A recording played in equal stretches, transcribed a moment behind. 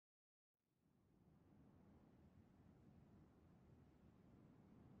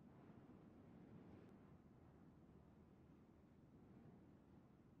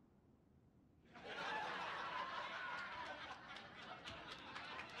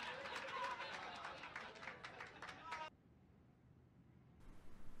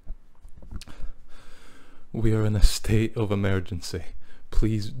We are in a state of emergency.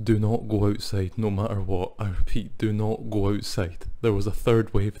 Please do not go outside no matter what. I repeat, do not go outside. There was a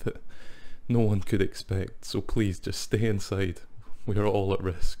third wave that no one could expect, so please just stay inside. We are all at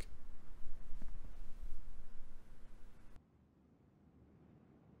risk.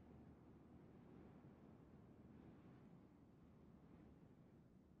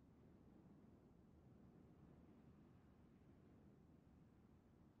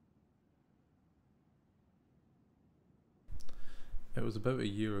 It was about a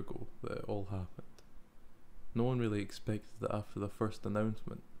year ago that it all happened. No one really expected it after the first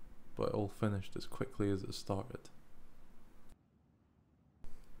announcement, but it all finished as quickly as it started.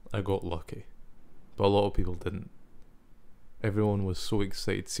 I got lucky, but a lot of people didn't. Everyone was so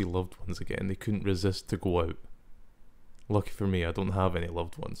excited to see loved ones again, they couldn't resist to go out. Lucky for me, I don't have any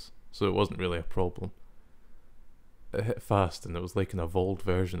loved ones, so it wasn't really a problem. It hit fast and it was like an evolved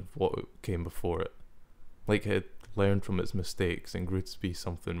version of what came before it. Like it had learned from its mistakes and grew to be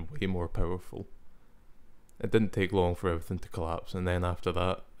something way more powerful. It didn't take long for everything to collapse, and then after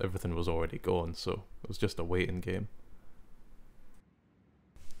that, everything was already gone, so it was just a waiting game.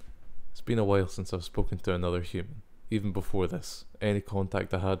 It's been a while since I've spoken to another human. Even before this, any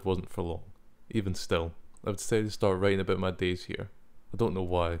contact I had wasn't for long. Even still, I've decided to start writing about my days here. I don't know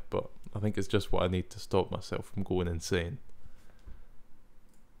why, but I think it's just what I need to stop myself from going insane.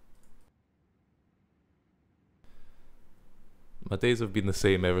 My days have been the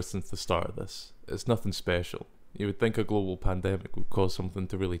same ever since the start of this. It's nothing special. You would think a global pandemic would cause something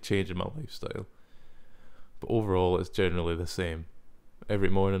to really change in my lifestyle. But overall, it's generally the same. Every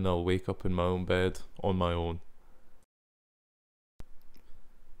morning I'll wake up in my own bed, on my own.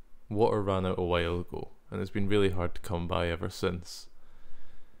 Water ran out a while ago, and it's been really hard to come by ever since.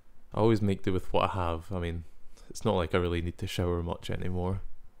 I always make do with what I have. I mean, it's not like I really need to shower much anymore.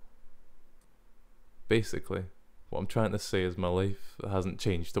 Basically, what I'm trying to say is my life hasn't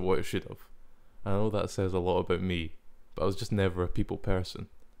changed to what it should have. I know that says a lot about me, but I was just never a people person.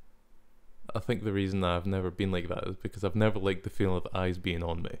 I think the reason that I've never been like that is because I've never liked the feeling of eyes being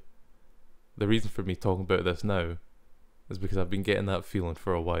on me. The reason for me talking about this now is because I've been getting that feeling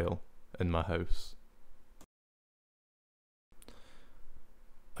for a while in my house.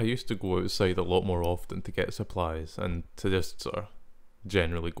 I used to go outside a lot more often to get supplies and to just sort of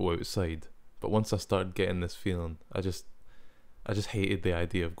generally go outside. But once I started getting this feeling, I just hated the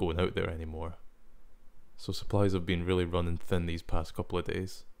idea of going out there anymore. So supplies have been really running thin these past couple of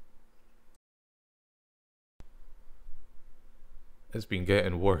days. It's been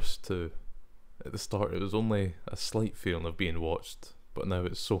getting worse too. At the start it was only a slight feeling of being watched, but now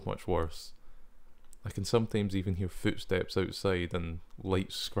it's so much worse. I can sometimes even hear footsteps outside and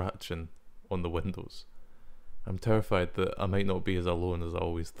lights scratching on the windows. I'm terrified that I might not be as alone as I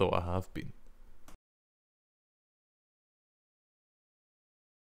always thought I have been.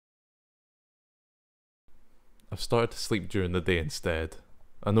 I've started to sleep during the day instead.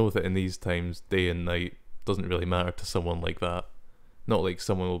 I know that in these times, day and night doesn't really matter to someone like that. Not like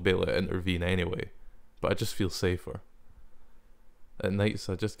someone will be able to intervene anyway, but I just feel safer. At nights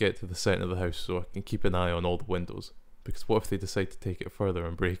I just get to the centre of the house so I can keep an eye on all the windows, because what if they decide to take it further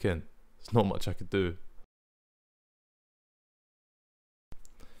and break in? There's not much I could do.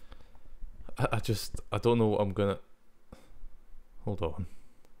 I don't know what I'm gonna... Hold on.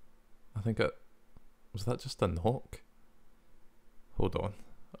 Was that just a knock? Hold on.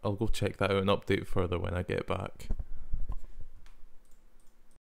 I'll go check that out and update further when I get back.